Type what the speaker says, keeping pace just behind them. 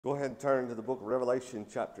Go ahead and turn to the book of Revelation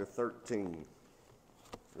chapter 13.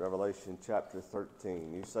 Revelation chapter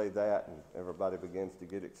 13. You say that and everybody begins to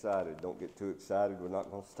get excited. Don't get too excited. We're not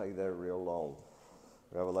going to stay there real long.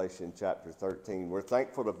 Revelation chapter 13. We're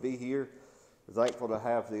thankful to be here. We're thankful to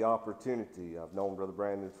have the opportunity. I've known Brother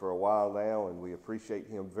Brandon for a while now, and we appreciate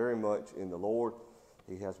him very much in the Lord.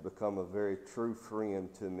 He has become a very true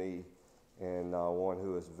friend to me and one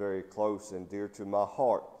who is very close and dear to my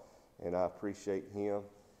heart. And I appreciate him.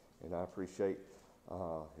 And I appreciate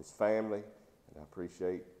his family, and I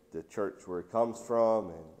appreciate the church where he comes from,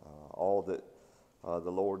 and all that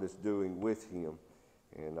the Lord is doing with him.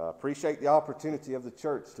 And I appreciate the opportunity of the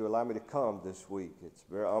church to allow me to come this week. It's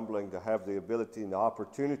very humbling to have the ability and the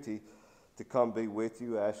opportunity to come be with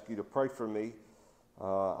you. I ask you to pray for me.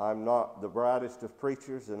 I'm not the brightest of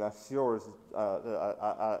preachers, and I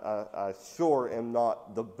sure am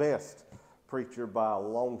not the best preacher by a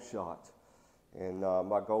long shot. And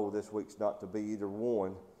my goal this week's not to be either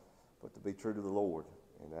one, but to be true to the Lord.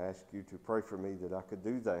 And I ask you to pray for me that I could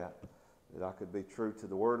do that I could be true to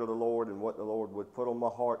the word of the Lord and what the Lord would put on my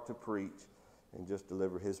heart to preach and just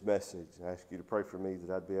deliver his message. And I ask you to pray for me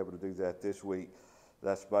that I'd be able to do that this week.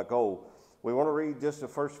 That's my goal. We want to read just the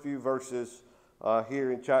first few verses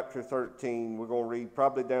here in chapter 13. We're going to read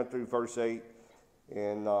probably down through verse 8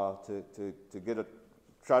 and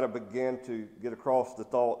try to begin to get across the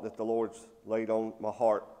thought that the Lord's laid on my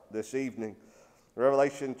heart this evening.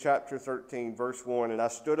 Revelation chapter 13, verse 1, "And I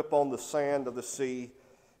stood upon the sand of the sea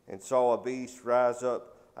and saw a beast rise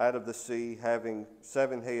up out of the sea, having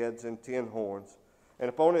 7 heads and 10 horns, and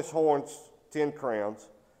upon his horns 10 crowns,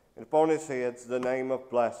 and upon his heads the name of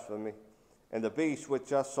blasphemy. And the beast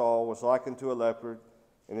which I saw was like unto a leopard,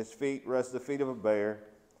 and his feet were as the feet of a bear,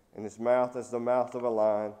 and his mouth as the mouth of a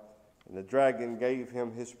lion. And the dragon gave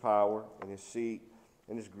him his power and his seat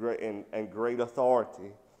and great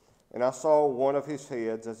authority. And I saw one of his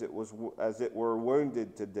heads as it were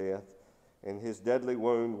wounded to death, and his deadly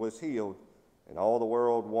wound was healed. And all the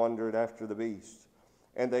world wondered after the beast.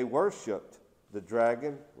 And they worshipped the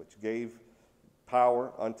dragon, which gave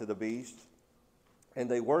power unto the beast.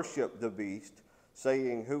 And they worshipped the beast,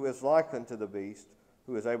 saying, Who is like unto the beast,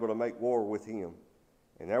 who is able to make war with him?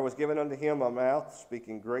 And there was given unto him a mouth,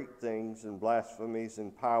 speaking great things and blasphemies,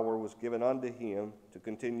 and power was given unto him to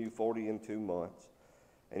continue 42 months.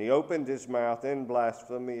 And he opened his mouth in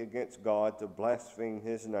blasphemy against God, to blaspheme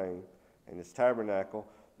his name and his tabernacle,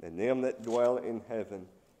 and them that dwell in heaven.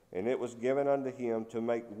 And it was given unto him to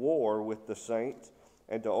make war with the saints,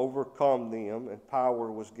 and to overcome them. And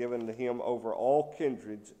power was given to him over all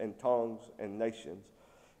kindreds and tongues and nations.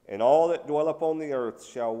 And all that dwell upon the earth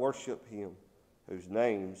shall worship him, whose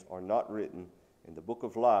names are not written in the book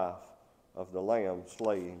of life of the Lamb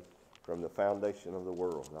slain from the foundation of the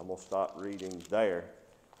world." I'm going to stop reading there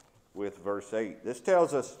with verse 8. This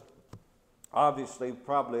tells us, obviously,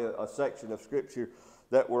 probably a section of Scripture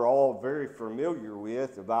that we're all very familiar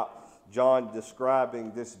with about John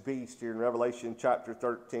describing this beast here in Revelation chapter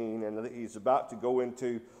 13. And he's about to go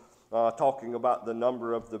into talking about the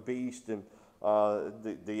number of the beast and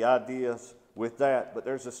the ideas with that. But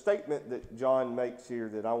there's a statement that John makes here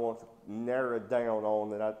that I want to narrow down on,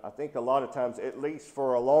 that I think a lot of times, at least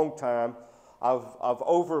for a long time, I've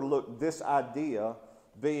overlooked this idea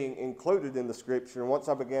being included in the Scripture. And once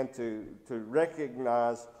I began to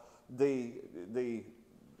recognize the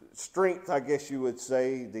strength, I guess you would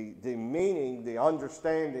say, the meaning, the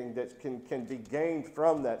understanding that can be gained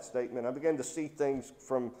from that statement, I began to see things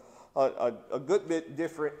from a good bit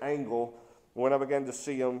different angle when I began to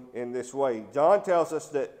see them in this way. John tells us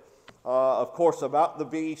that, of course, about the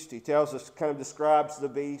beast. He tells us, kind of describes the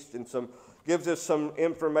beast and gives us some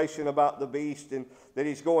information about the beast, and that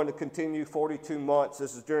he's going to continue 42 months.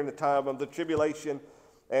 This is during the time of the tribulation.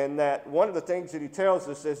 And that one of the things that he tells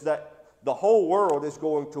us is that the whole world is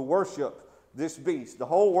going to worship this beast. The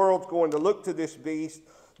whole world's going to look to this beast.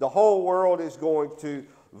 The whole world is going to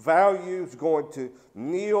value, is going to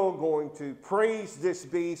kneel, going to praise this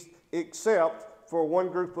beast, except for one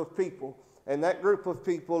group of people. And that group of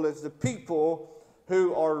people is the people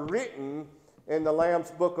who are written in the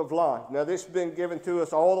Lamb's book of life. Now, this has been given to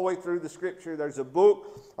us all the way through the Scripture. There's a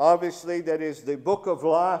book, obviously, that is the book of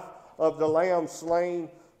life of the Lamb slain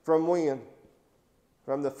from when?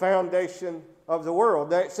 From the foundation of the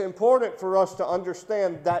world. Now, it's important for us to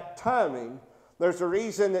understand that timing. There's a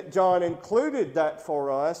reason that John included that for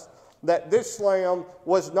us, that this lamb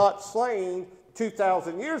was not slain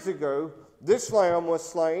 2,000 years ago. This lamb was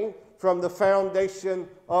slain from the foundation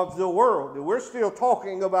of the world. And we're still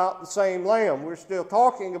talking about the same lamb. We're still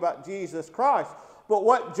talking about Jesus Christ. But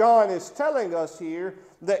what John is telling us here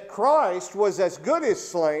that Christ was as good as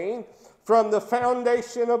slain from the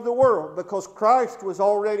foundation of the world, because Christ was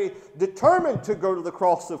already determined to go to the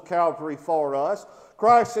cross of Calvary for us.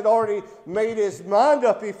 Christ had already made his mind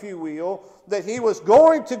up, if you will, that he was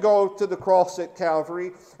going to go to the cross at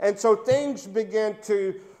Calvary. And so things began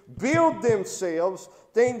to build themselves.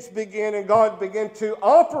 Things began, and God began to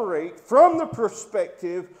operate from the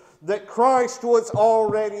perspective that Christ was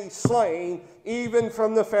already slain, even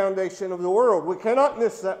from the foundation of the world. We cannot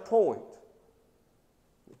miss that point.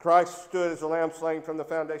 Christ stood as a lamb slain from the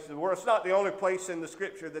foundation of the world. It's not the only place in the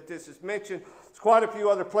Scripture that this is mentioned. There's quite a few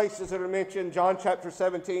other places that are mentioned. John chapter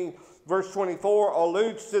 17, verse 24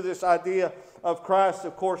 alludes to this idea of Christ,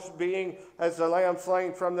 of course, being as a lamb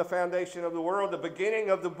slain from the foundation of the world. The beginning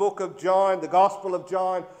of the book of John, the Gospel of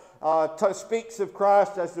John, speaks of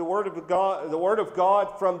Christ as the Word of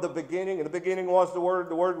God from the beginning. In the beginning was the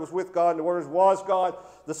Word was with God, and the Word was God.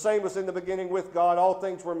 The same was in the beginning with God. All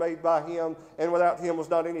things were made by him, and without him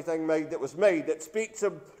was not anything made that was made. That speaks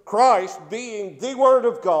of Christ being the Word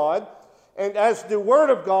of God, and as the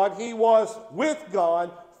Word of God, he was with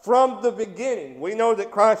God from the beginning. We know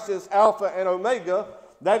that Christ is Alpha and Omega.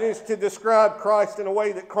 That is to describe Christ in a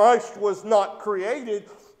way that Christ was not created.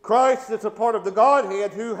 Christ is a part of the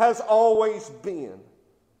Godhead who has always been.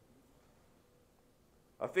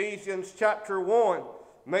 Ephesians chapter 1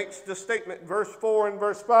 makes the statement, verse 4 and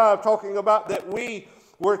verse 5, talking about that we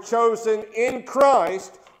were chosen in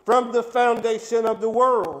Christ from the foundation of the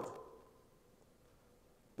world.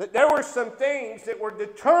 That there were some things that were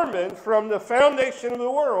determined from the foundation of the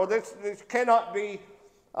world. This cannot be,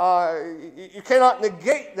 you cannot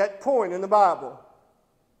negate that point in the Bible.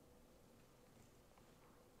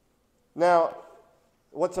 Now,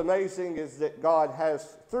 what's amazing is that God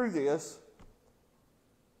has, through this,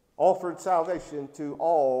 offered salvation to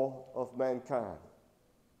all of mankind.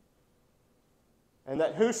 And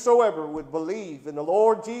that whosoever would believe in the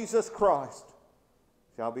Lord Jesus Christ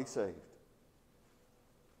shall be saved.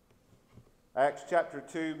 Acts chapter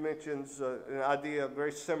 2 mentions an idea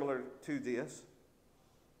very similar to this.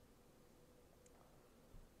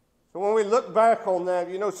 So when we look back on that,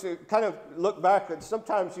 so kind of look back, and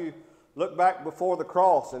sometimes you look back before the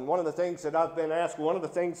cross, and one of the things that I've been asked, one of the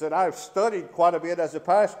things that I've studied quite a bit as a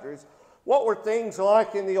pastor is, what were things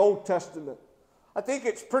like in the Old Testament? I think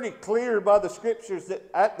it's pretty clear by the Scriptures that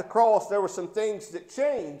at the cross there were some things that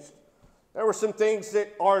changed. There were some things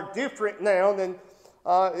that are different now than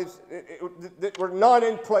that were not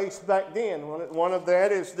in place back then. One of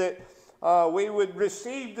that is that we would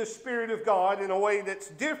receive the Spirit of God in a way that's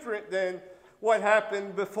different than what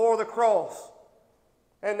happened before the cross.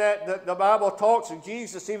 And that the Bible talks, and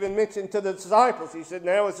Jesus even mentioned to the disciples, he said,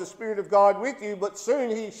 now is the Spirit of God with you, but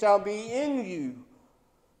soon he shall be in you.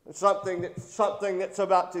 It's something that's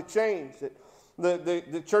about to change. That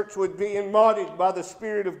the church would be embodied by the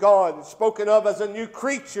Spirit of God, and spoken of as a new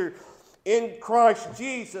creature in Christ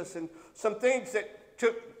Jesus. And some things that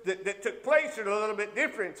took place are a little bit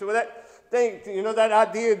different. So that thing, that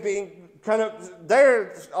idea of being kind of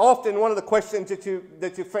there, often one of the questions that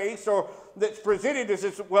you face or that's presented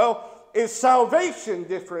is, well, is salvation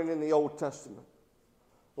different in the Old Testament?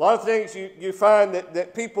 A lot of things you find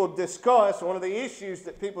that people discuss, one of the issues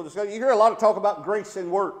that people discuss, you hear a lot of talk about grace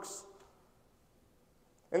and works.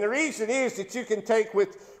 And the reason is that you can take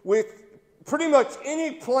with pretty much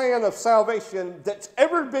any plan of salvation that's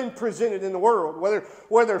ever been presented in the world,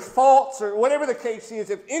 whether false or whatever the case is,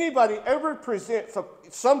 if anybody ever presents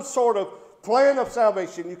some sort of plan of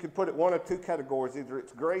salvation, you can put it one of two categories. Either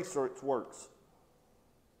it's grace or it's works.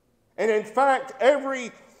 And in fact,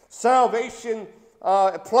 every salvation,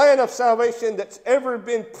 plan of salvation that's ever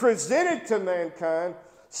been presented to mankind,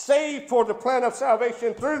 save for the plan of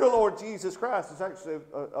salvation through the Lord Jesus Christ, is actually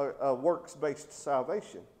a works-based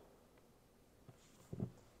salvation.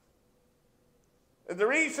 And the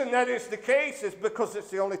reason that is the case is because it's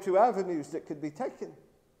the only two avenues that could be taken.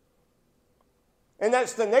 And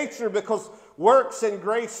that's the nature, because works and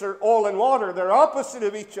grace are oil and water. They're opposite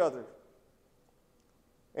of each other.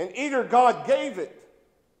 And either God gave it,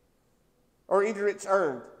 or either it's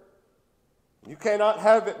earned. You cannot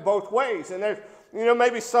have it both ways. And there's,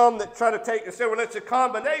 maybe some that try to take and say, well, it's a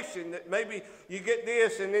combination, that maybe you get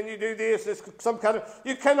this and then you do this. It's some kind of,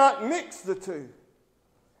 you cannot mix the two.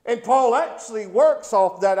 And Paul actually works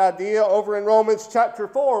off that idea over in Romans chapter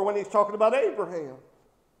 4 when he's talking about Abraham.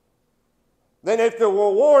 Then if the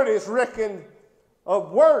reward is reckoned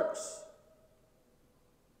of works,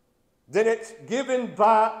 then it's given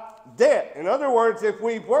by debt. In other words, if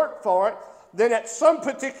we've worked for it, then at some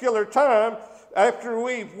particular time after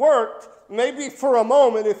we've worked, maybe for a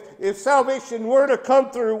moment, if salvation were to come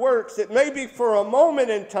through works, that maybe for a moment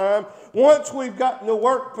in time, once we've gotten the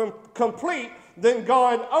work complete, then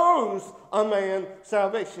God owes a man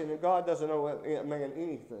salvation. And God doesn't owe a man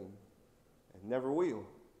anything, and never will.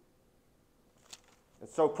 And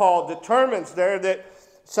so Paul determines there that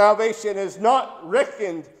salvation is not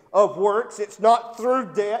reckoned of works. It's not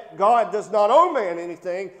through debt. God does not owe man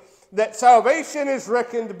anything. That salvation is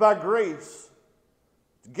reckoned by grace.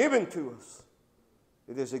 It's given to us.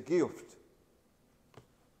 It is a gift.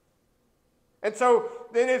 And so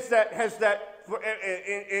then has that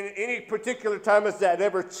in any particular time, has that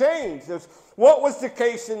ever changed? What was the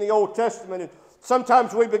case in the Old Testament? And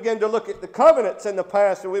sometimes we begin to look at the covenants in the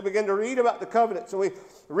past, and we begin to read about the covenants, and we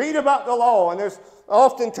read about the law, and there's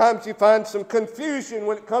oftentimes you find some confusion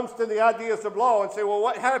when it comes to the ideas of law, and say, well,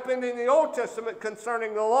 what happened in the Old Testament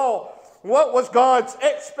concerning the law? What was God's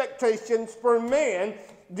expectations for man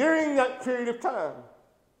during that period of time?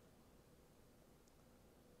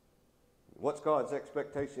 What's God's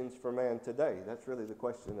expectations for man today? That's really the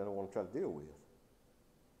question that I want to try to deal with.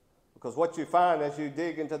 Because what you find as you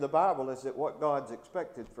dig into the Bible is that what God's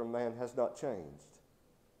expected from man has not changed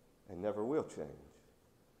and never will change.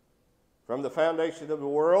 From the foundation of the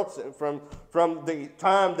world, from the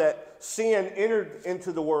time that sin entered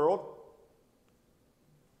into the world,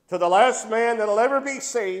 to the last man that will ever be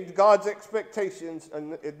saved, God's expectations are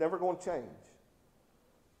never going to change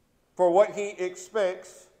for what He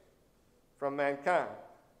expects from mankind.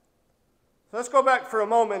 So let's go back for a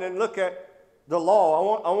moment and look at the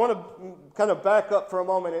law. I want to kind of back up for a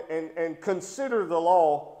moment and consider the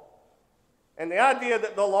law and the idea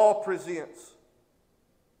that the law presents.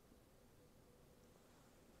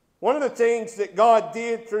 One of the things that God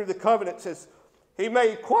did through the covenants is He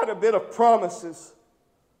made quite a bit of promises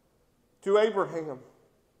to Abraham.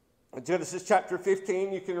 In Genesis chapter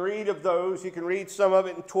 15, you can read of those. You can read some of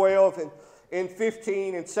it in 12 and in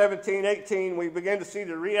 15 and 17, 18. We begin to see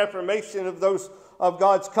the reaffirmation of those of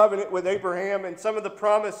God's covenant with Abraham and some of the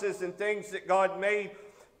promises and things that God made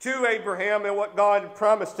to Abraham and what God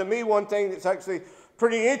promised. To me, one thing that's actually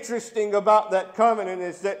pretty interesting about that covenant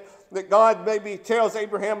is that God maybe tells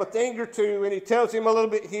Abraham a thing or two, and He tells him a little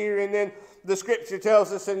bit here, and then the Scripture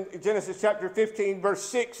tells us in Genesis chapter 15, verse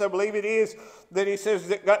 6, I believe it is, that He says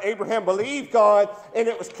that Abraham believed God, and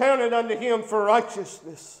it was counted unto him for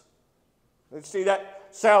righteousness. Let's see that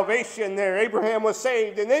salvation there. Abraham was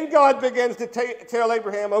saved, and then God begins to tell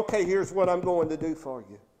Abraham, okay, here's what I'm going to do for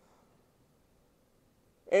you.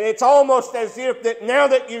 And it's almost as if that now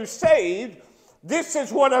that you're saved, this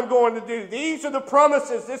is what I'm going to do. These are the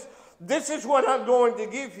promises. This is what I'm going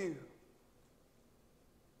to give you.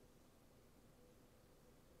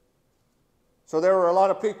 So there were a lot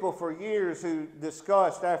of people for years who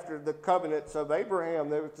discussed after the covenants of Abraham.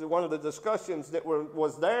 There was one of the discussions that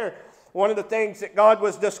was there. One of the things that God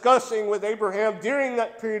was discussing with Abraham during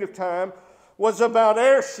that period of time was about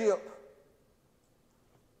heirship.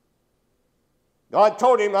 God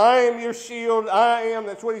told him, I am your shield,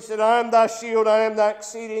 that's what He said, I am thy shield, I am thy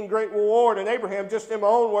exceeding great reward. And Abraham, just in my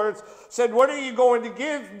own words, said, what are you going to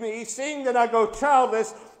give me, seeing that I go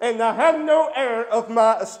childless, and I have no heir of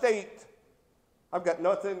my estate? I've got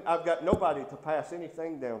nothing, I've got nobody to pass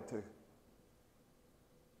anything down to.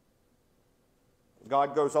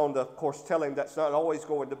 God goes on to, of course, tell him that's not always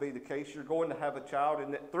going to be the case. You're going to have a child,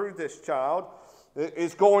 and that through this child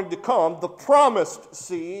is going to come the promised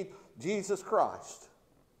seed, Jesus Christ.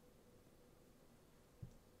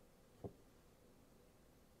 I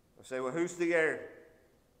say, well, who's the heir?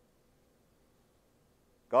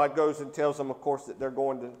 God goes and tells them, of course, that they're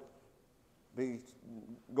going to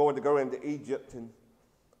go into Egypt and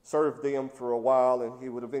serve them for a while, and He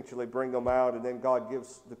would eventually bring them out, and then God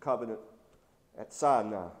gives the covenant at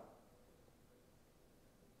Sinai.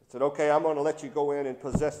 He said, okay, I'm going to let you go in and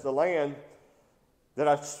possess the land that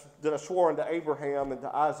I swore unto Abraham and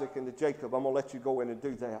to Isaac and to Jacob. I'm going to let you go in and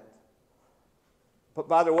do that. But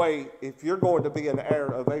by the way, if you're going to be an heir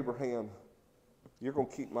of Abraham, you're going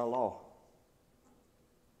to keep my law.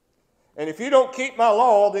 And if you don't keep my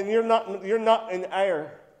law, then you're not an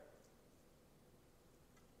heir.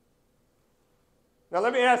 Now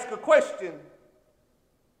let me ask a question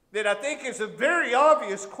that I think is a very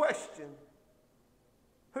obvious question.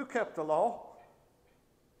 Who kept the law?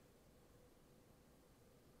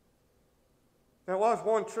 There was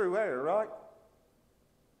one true heir, right?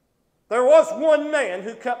 There was one man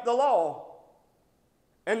who kept the law,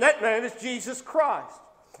 and that man is Jesus Christ.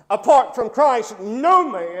 Apart from Christ, no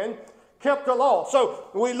man kept the law. So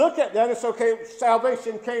we look at that, it's okay,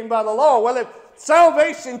 salvation came by the law. Well, if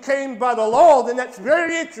salvation came by the law, then that's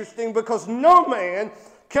very interesting, because no man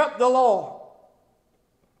kept the law.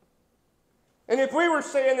 And if we were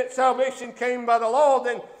saying that salvation came by the law,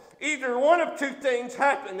 then either one of two things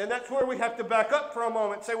happened. And that's where we have to back up for a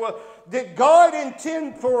moment and say, well, did God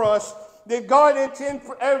intend for us, did God intend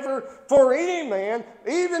forever for any man,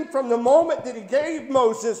 even from the moment that he gave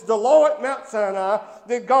Moses the law at Mount Sinai,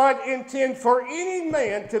 did God intend for any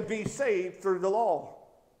man to be saved through the law?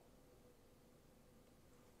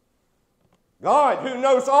 God, who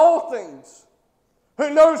knows all things,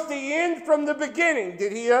 who knows the end from the beginning,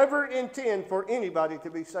 did he ever intend for anybody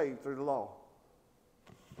to be saved through the law?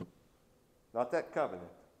 Not that covenant.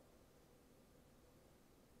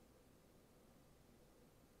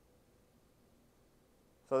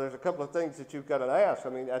 So there's a couple of things that you've got to ask. I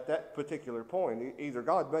mean, at that particular point, either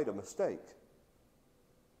God made a mistake,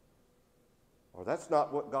 or that's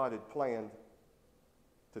not what God had planned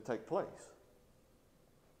to take place.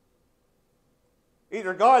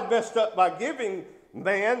 Either God messed up by giving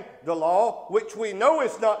man the law, which we know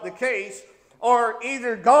is not the case, or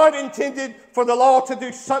either God intended for the law to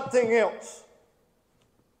do something else,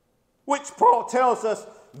 which Paul tells us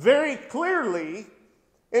very clearly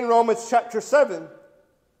in Romans chapter 7,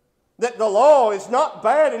 that the law is not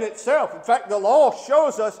bad in itself. In fact, the law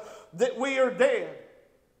shows us that we are dead.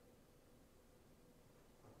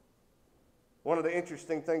 One of the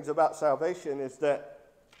interesting things about salvation is that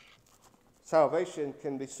salvation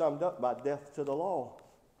can be summed up by death to the law.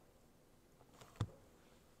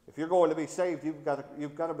 If you're going to be saved, you've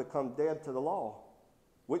got to become dead to the law,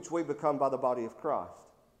 which we become by the body of Christ.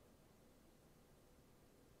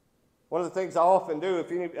 One of the things I often do,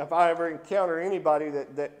 if I ever encounter anybody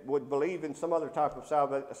that would believe in some other type of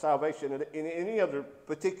salvation in any other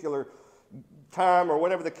particular time or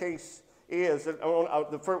whatever the case is, one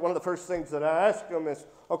of the first things that I ask them is,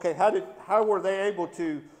 okay, how were they able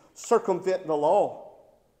to circumvent the law?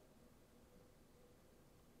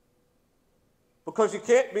 Because you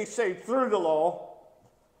can't be saved through the law,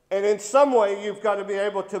 and in some way you've got to be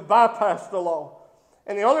able to bypass the law.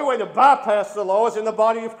 And the only way to bypass the law is in the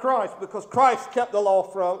body of Christ, because Christ kept the law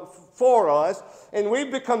for us, and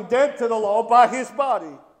we've become dead to the law by his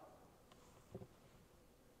body.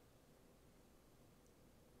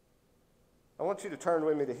 I want you to turn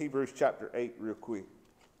with me to Hebrews chapter 8 real quick.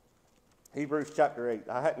 Hebrews chapter 8.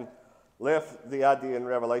 I hadn't left the idea in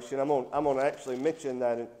Revelation. I'm going to actually mention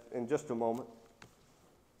that in just a moment.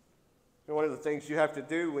 One of the things you have to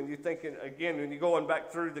do when you're thinking, again, when you're going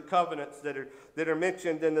back through the covenants that are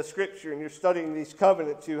mentioned in the Scripture and you're studying these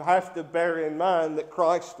covenants, you have to bear in mind that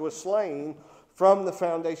Christ was slain from the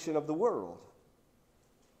foundation of the world.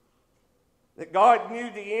 That God knew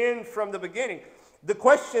the end from the beginning. The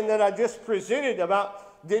question that I just presented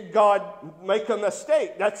about, did God make a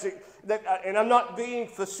mistake? And I'm not being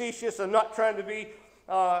facetious. I'm not trying to be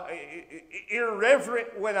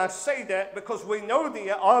irreverent when I say that, because we know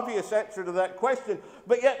the obvious answer to that question.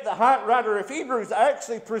 But yet the writer of Hebrews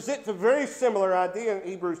actually presents a very similar idea in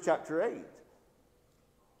Hebrews chapter 8.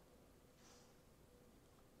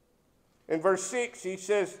 In verse 6 he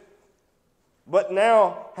says, "But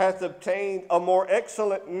now hath obtained a more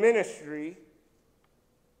excellent ministry,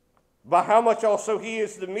 by how much also he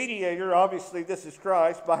is the mediator," obviously this is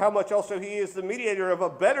Christ, "by how much also he is the mediator of a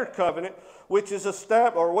better covenant, which was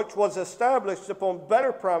established upon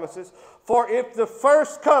better promises. For if the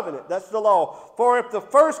first covenant," that's the law, "for if the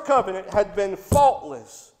first covenant had been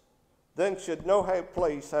faultless, then should no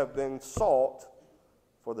place have been sought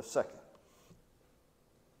for the second."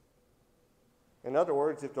 In other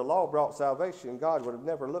words, if the law brought salvation, God would have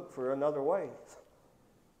never looked for another way.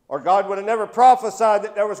 Or God would have never prophesied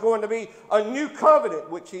that there was going to be a new covenant,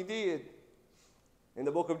 which he did in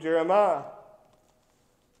the book of Jeremiah.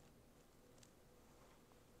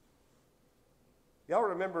 Y'all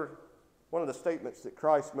remember one of the statements that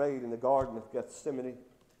Christ made in the Garden of Gethsemane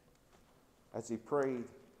as he prayed?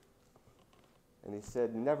 And he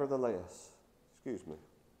said, "Nevertheless,"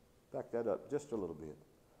 back that up just a little bit.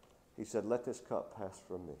 He said, "Let this cup pass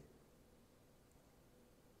from me."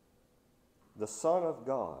 The Son of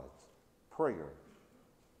God's prayer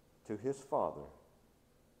to his Father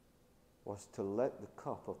was to let the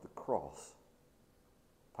cup of the cross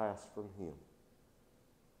pass from him.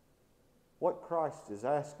 What Christ is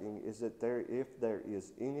asking is that if there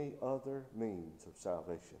is any other means of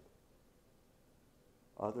salvation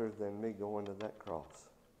other than me going to that cross,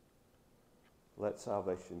 let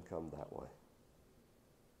salvation come that way.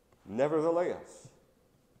 Nevertheless,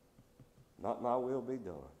 not my will be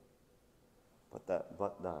done, but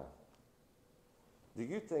thine. Do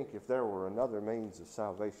you think if there were another means of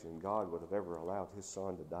salvation, God would have ever allowed his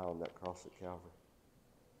Son to die on that cross at Calvary?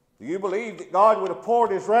 Do you believe that God would have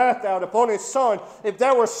poured His wrath out upon His Son if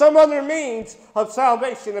there were some other means of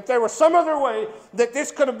salvation, if there were some other way that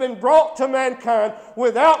this could have been brought to mankind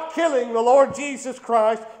without killing the Lord Jesus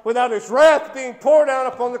Christ, without His wrath being poured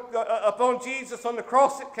out upon Jesus on the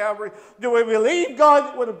cross at Calvary? Do we believe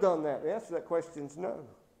God would have done that? The answer to that question is no.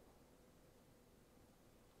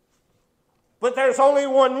 But there's only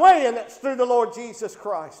one way, and that's through the Lord Jesus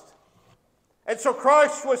Christ. And so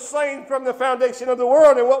Christ was slain from the foundation of the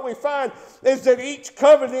world, and what we find is that each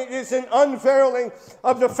covenant is an unveiling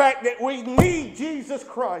of the fact that we need Jesus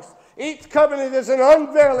Christ. Each covenant is an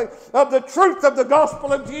unveiling of the truth of the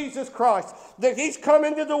gospel of Jesus Christ, that He's come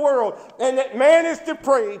into the world and that man is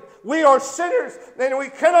depraved. We are sinners and we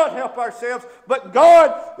cannot help ourselves, but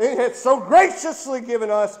God has so graciously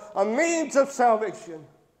given us a means of salvation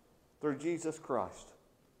through Jesus Christ.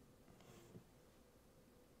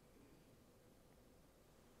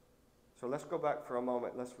 So let's go back for a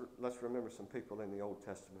moment. Let's remember some people in the Old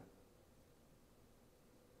Testament.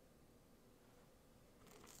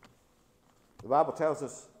 The Bible tells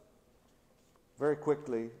us very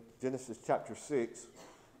quickly, Genesis chapter 6,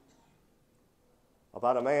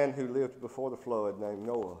 about a man who lived before the flood named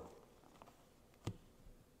Noah.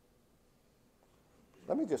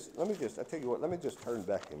 Let me just, I tell you what, let me just turn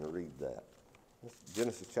back and read that.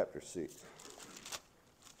 Genesis chapter 6.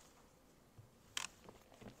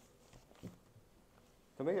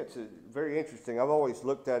 To me, it's very interesting. I've always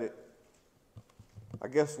looked at it, I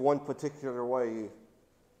guess, one particular way.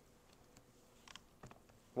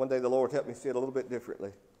 One day the Lord helped me see it a little bit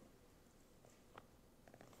differently.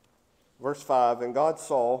 Verse 5, And God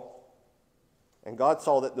saw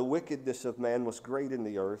that the wickedness of man was great in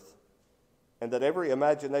the earth, and that every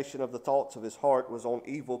imagination of the thoughts of his heart was on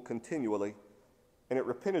evil continually. And it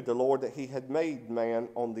repented the Lord that He had made man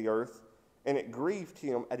on the earth, and it grieved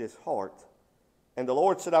Him at His heart. And the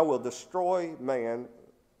Lord said, I will destroy man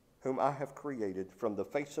whom I have created from the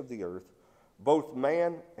face of the earth, both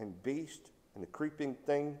man and beast, and the creeping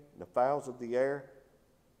thing, and the fowls of the air,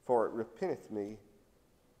 for it repenteth me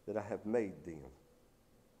that I have made them.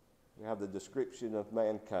 We have the description of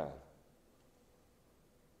mankind.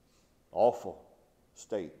 Awful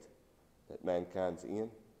state that mankind's in.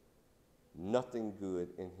 Nothing good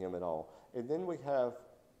in him at all. And then we have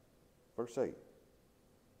verse 8.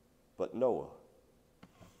 But Noah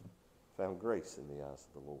found grace in the eyes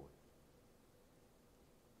of the Lord.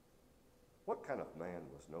 What kind of man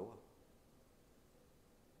was Noah?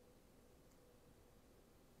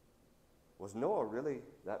 Was Noah really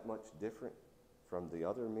that much different from the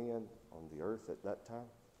other men on the earth at that time?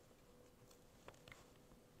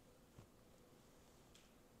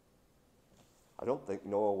 I don't think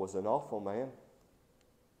Noah was an awful man,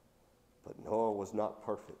 but Noah was not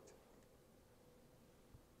perfect.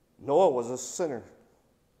 Noah was a sinner.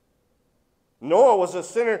 Noah was a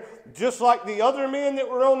sinner just like the other men that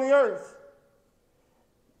were on the earth.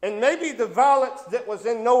 And maybe the violence that was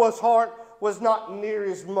in Noah's heart was not near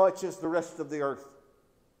as much as the rest of the earth.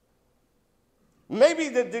 Maybe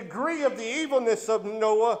the degree of the evilness of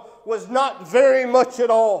Noah was not very much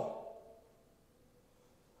at all.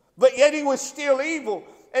 But yet he was still evil.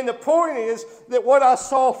 And the point is that what I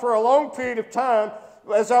saw for a long period of time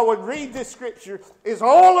as I would read this scripture is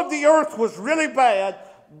all of the earth was really bad,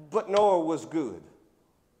 but Noah was good.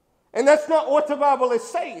 And that's not what the Bible is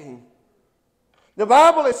saying. The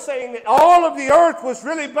Bible is saying that all of the earth was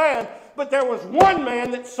really bad, but there was one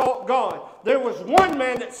man that sought God. There was one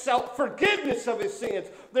man that sought forgiveness of his sins.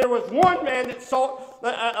 There was one man that sought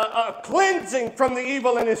a cleansing from the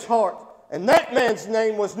evil in his heart. And that man's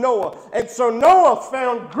name was Noah. And so Noah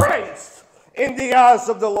found grace in the eyes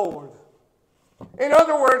of the Lord. In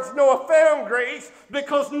other words, Noah found grace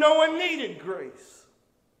because Noah needed grace.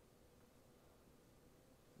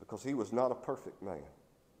 Because he was not a perfect man.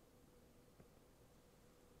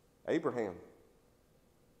 Abraham,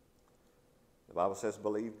 the Bible says,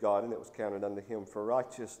 believed God, and it was counted unto him for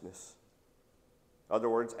righteousness. In other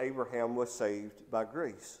words, Abraham was saved by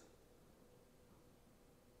grace.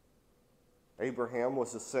 Abraham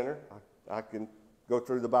was a sinner. I can go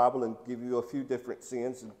through the Bible and give you a few different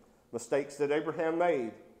sins and mistakes that Abraham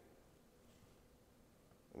made.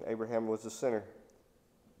 And Abraham was a sinner.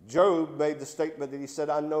 Job made the statement that he said,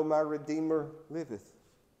 I know my Redeemer liveth,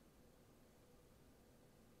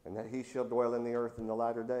 and that he shall dwell in the earth in the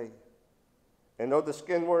latter day. And though the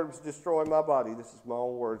skin worms destroy my body, this is my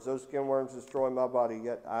own words, those skin worms destroy my body,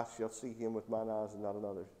 yet I shall see him with mine eyes and not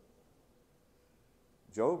another.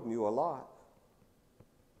 Job knew a lot.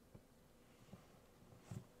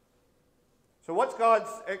 So what's God's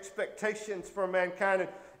expectations for mankind,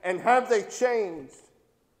 and have they changed?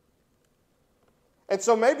 And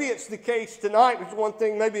so maybe it's the case tonight. There's one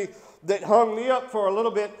thing maybe that hung me up for a little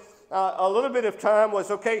bit of time was,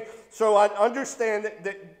 okay, so I understand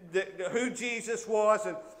that who Jesus was,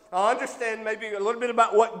 and I understand maybe a little bit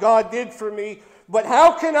about what God did for me, but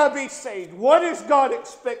how can I be saved? What does God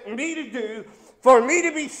expect me to do for me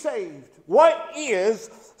to be saved? What is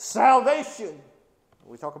salvation?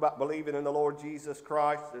 We talk about believing in the Lord Jesus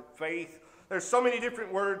Christ, faith. There's so many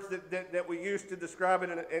different words that we use to describe it,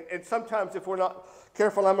 and sometimes if we're not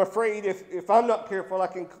careful, I'm afraid if I'm not careful, I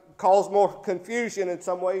can cause more confusion in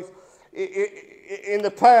some ways in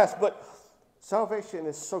the past. But salvation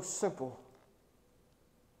is so simple.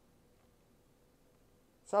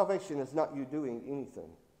 Salvation is not you doing anything.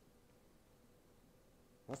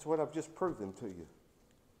 That's what I've just proven to you.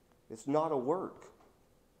 It's not a work.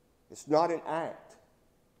 It's not an act.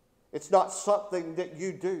 It's not something that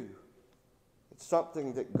you do. It's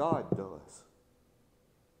something that God does.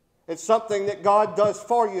 It's something that God does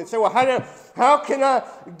for you. And say, well, how can I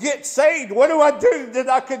get saved? What do I do that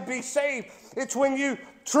I could be saved? It's when you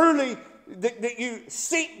truly, that you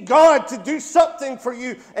seek God to do something for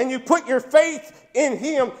you, and you put your faith in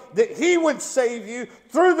Him, that He would save you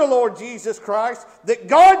through the Lord Jesus Christ, that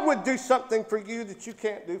God would do something for you that you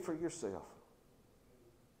can't do for yourself.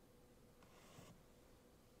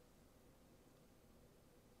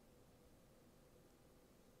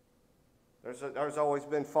 There's always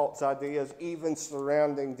been false ideas, even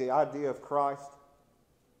surrounding the idea of Christ.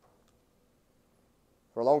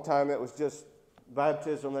 For a long time, it was just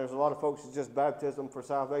baptism. There's a lot of folks that just baptism for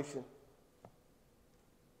salvation.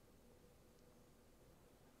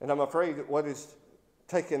 And I'm afraid that what is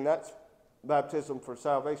taking that baptism for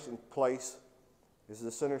salvation place is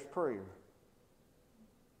the sinner's prayer.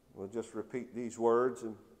 We'll just repeat these words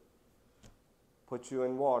and put you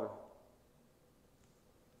in water.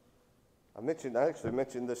 I actually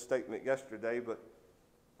mentioned this statement yesterday, but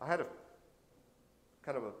I had an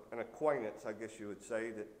acquaintance, I guess you would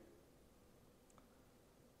say, that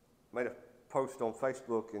made a post on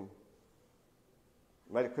Facebook and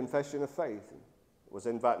made a confession of faith and was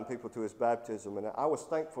inviting people to his baptism, and I was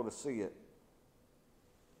thankful to see it.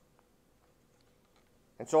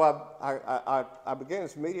 And so I began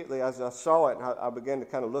immediately as I saw it, and I began to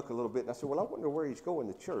kind of look a little bit, and I said, well, I wonder where he's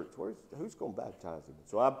going to church. Who's going to baptize him?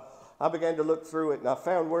 So I began to look through it, and I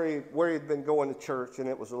found where he'd been going to church, and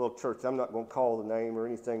it was a little church. I'm not going to call the name or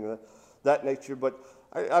anything of that nature, but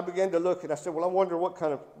I began to look, and I said, well, I wonder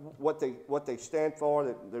what they stand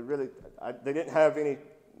for. They didn't have any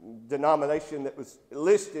denomination that was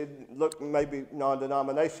listed, looked maybe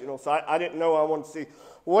non-denominational, so I didn't know. I wanted to see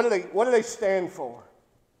what do they stand for.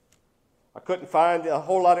 I couldn't find a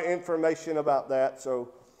whole lot of information about that,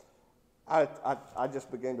 so I just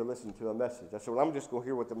began to listen to a message. I said, well, I'm just going to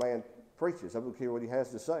hear what the man preaches. I'm going to hear what he has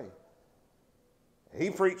to say.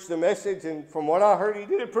 He preached the message, and from what I heard, he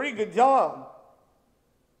did a pretty good job.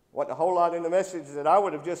 Wasn't a whole lot in the message that I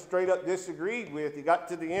would have just straight up disagreed with. He got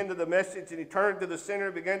to the end of the message, and he turned to the sinner,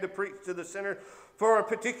 began to preach to the sinner for a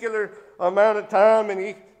particular amount of time, and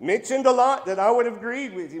he mentioned a lot that I would have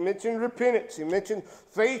agreed with. He mentioned repentance. He mentioned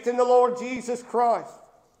faith in the Lord Jesus Christ.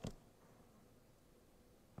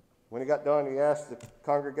 When he got done, he asked the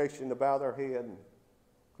congregation to bow their head and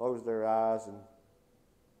close their eyes, and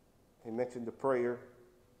he mentioned the prayer.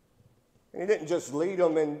 And he didn't just lead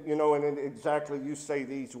them in exactly you say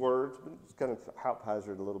these words, but it's kind of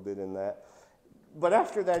haphazard a little bit in that. But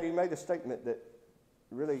after that, he made a statement that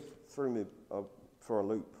really threw me for a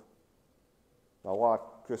loop. My wife,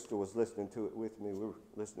 Crystal, was listening to it with me. We were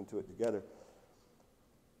listening to it together.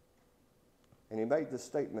 And he made this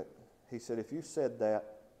statement. He said, if you said that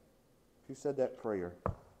prayer,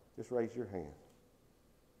 just raise your hand.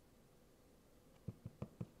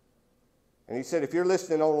 And he said, if you're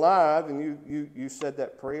listening on live and you said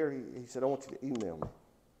that prayer, he said, I want you to email me.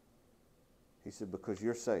 He said, because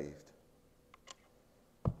you're saved.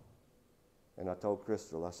 And I told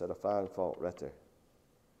Crystal, I said, I find fault right there.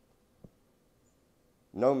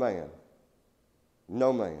 No man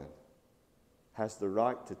has the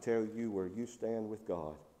right to tell you where you stand with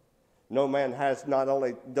God. No man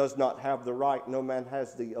does not have the right, no man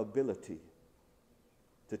has the ability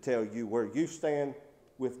to tell you where you stand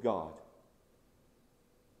with God.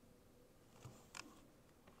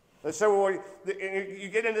 And so you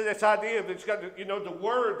get into this idea of it's got to, the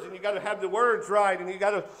words, and you got to have the words right, and you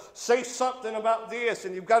got to say something about this,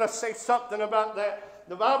 and you've got to say something about that.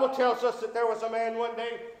 The Bible tells us that there was a man one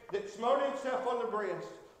day that smote himself on the breast,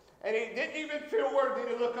 and he didn't even feel worthy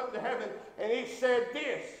to look up to heaven, and he said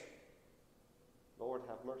this, Lord,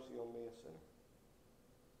 have mercy on me, a sinner.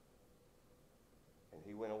 And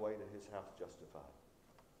he went away to his house justified.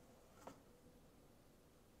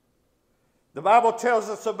 The Bible tells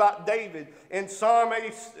us about David in Psalm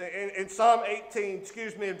 18,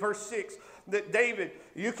 in verse 6, that David,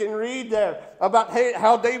 you can read there about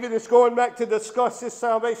how David is going back to discuss his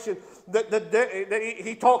salvation. That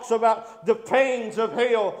he talks about the pains of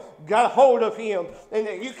hell got hold of him. And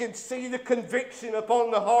that you can see the conviction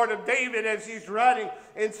upon the heart of David as he's writing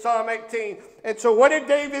in Psalm 18. And so what did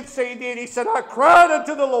David say he did? He said, I cried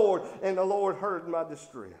unto the Lord, and the Lord heard my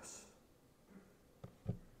distress.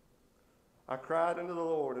 I cried unto the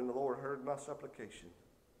Lord, and the Lord heard my supplication.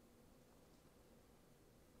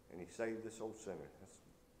 And he saved this old sinner. That's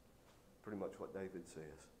pretty much what David says.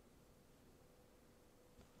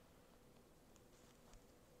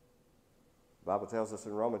 The Bible tells us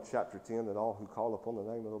in Romans chapter 10 that all who call upon the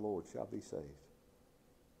name of the Lord shall be saved.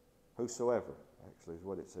 Whosoever, actually is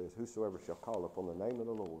what it says, whosoever shall call upon the name of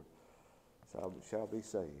the Lord shall be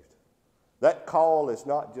saved. That call is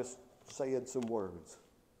not just saying some words.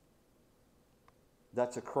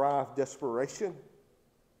 That's a cry of desperation,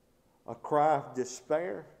 a cry of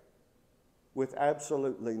despair, with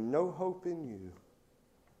absolutely no hope in you,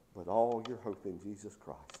 but all your hope in Jesus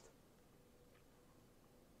Christ.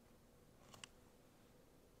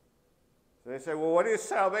 So they say, well, what is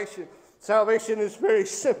salvation? Salvation is very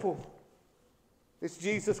simple. It's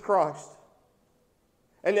Jesus Christ.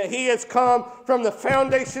 And that He has come from the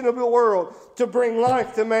foundation of the world to bring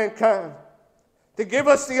life to mankind, to give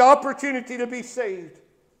us the opportunity to be saved.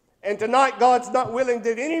 And tonight, God's not willing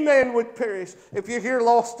that any man would perish. If you're here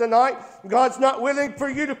lost tonight, God's not willing for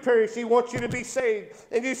you to perish. He wants you to be saved.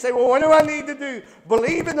 And you say, well, what do I need to do?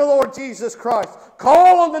 Believe in the Lord Jesus Christ.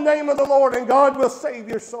 Call on the name of the Lord, and God will save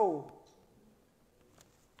your soul.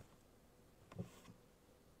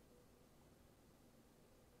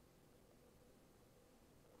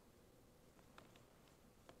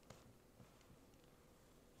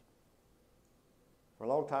 For a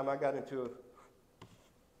long time,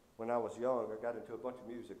 when I was young, I got into a bunch of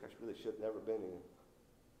music I really should have never been in.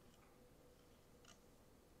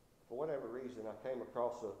 For whatever reason, I came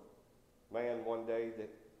across a man one day that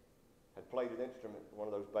had played an instrument in one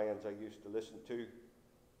of those bands I used to listen to.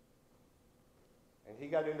 And he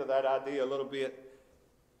got into that idea a little bit.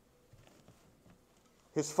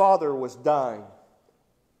 His father was dying,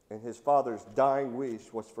 and his father's dying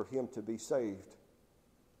wish was for him to be saved.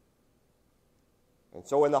 And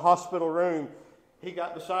so in the hospital room, he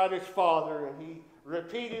got beside his father and he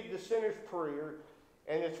repeated the sinner's prayer.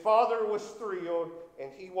 And his father was thrilled,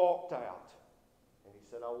 and he walked out. And he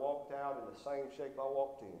said, I walked out in the same shape I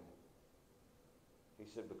walked in.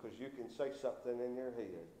 He said, because you can say something in your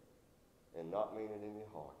head and not mean it in your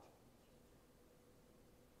heart.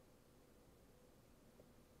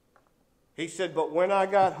 He said, but when I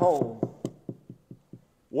got home,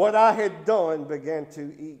 what I had done began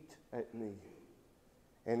to eat at me.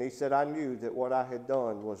 And he said, I knew that what I had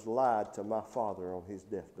done was lied to my father on his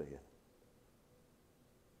deathbed.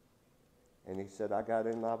 And he said, I got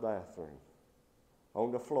in my bathroom,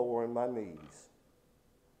 on the floor on my knees,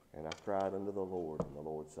 and I cried unto the Lord, and the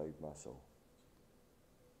Lord saved my soul.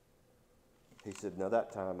 He said, now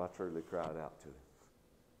that time I truly cried out to him.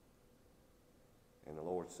 And the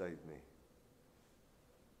Lord saved me.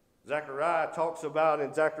 Zechariah talks about,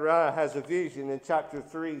 and Zechariah has a vision in chapter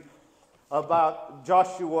 3 about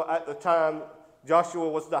Joshua at the time. Joshua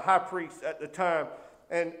was the high priest at the time.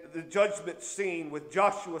 And the judgment scene with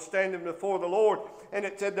Joshua standing before the Lord. And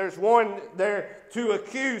it said there's one there to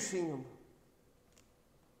accuse him.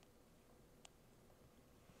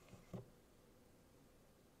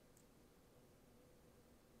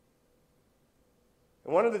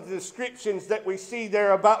 And one of the descriptions that we see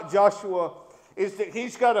there about Joshua is that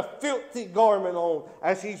he's got a filthy garment on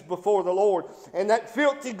as he's before the Lord. And that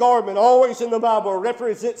filthy garment, always in the Bible,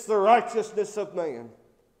 represents the righteousness of man.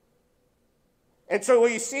 And so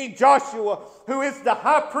we see Joshua, who is the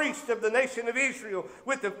high priest of the nation of Israel,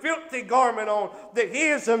 with the filthy garment on, that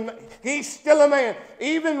he's still a man.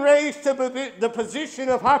 Even raised to the position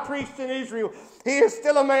of high priest in Israel, he is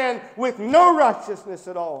still a man with no righteousness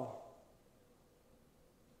at all.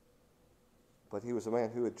 But he was a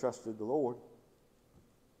man who had trusted the Lord.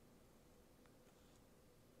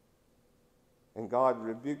 And God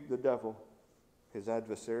rebuked the devil, his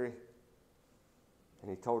adversary. And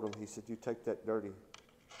he told him, he said, you take that dirty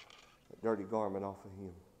garment off of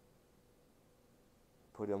him.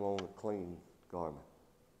 Put him on a clean garment.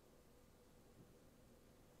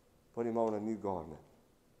 Put him on a new garment,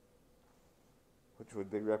 which would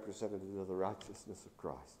be representative of the righteousness of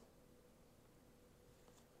Christ.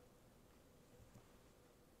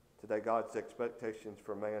 Today, God's expectations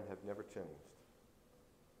for man have never changed.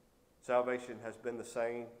 Salvation has been the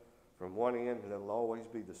same from one end, and it'll always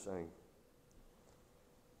be the same.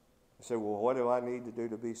 You say, well, what do I need to do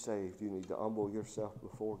to be saved? You need to humble yourself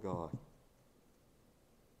before God.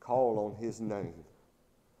 Call on His name,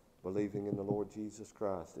 believing in the Lord Jesus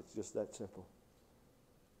Christ. It's just that simple.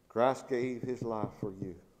 Christ gave His life for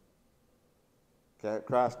you.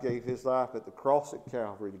 Christ gave His life at the cross at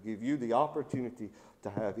Calvary to give you the opportunity to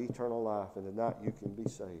have eternal life, and tonight you can be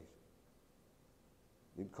saved.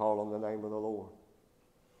 You can call on the name of the Lord.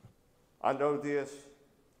 I know this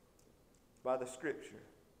by the Scripture.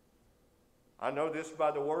 I know this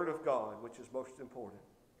by the Word of God, which is most important.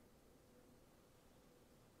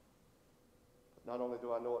 But not only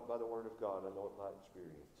do I know it by the Word of God, I know it by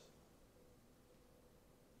experience.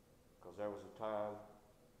 Because there was a time,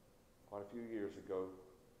 quite a few years ago,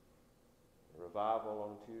 a revival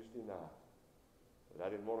on Tuesday night, that I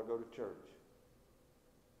didn't want to go to church.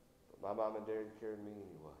 But my mom and dad carried me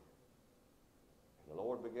anyway. And the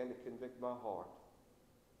Lord began to convict my heart.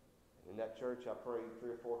 In that church, I prayed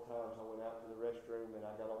 3 or 4 times. I went out to the restroom and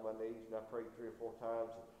I got on my knees and I prayed 3 or 4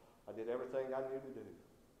 times. I did everything I knew to do.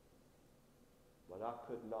 But I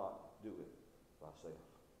could not do it myself.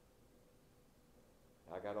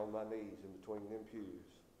 I got on my knees in between them pews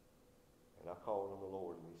and I called on the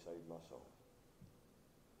Lord and He saved my soul.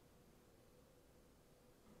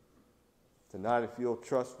 Tonight, if you'll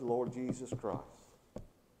trust the Lord Jesus Christ,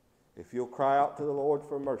 if you'll cry out to the Lord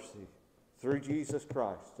for mercy through Jesus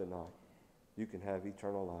Christ tonight, you can have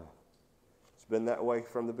eternal life. It's been that way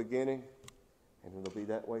from the beginning, and it'll be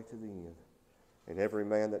that way to the end. And every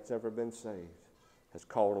man that's ever been saved has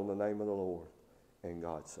called on the name of the Lord, and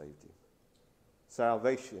God saved him.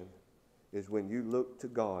 Salvation is when you look to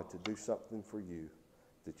God to do something for you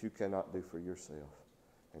that you cannot do for yourself.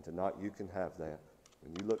 And tonight you can have that.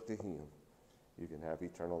 When you look to Him, you can have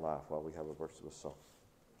eternal life while we have a verse of a song.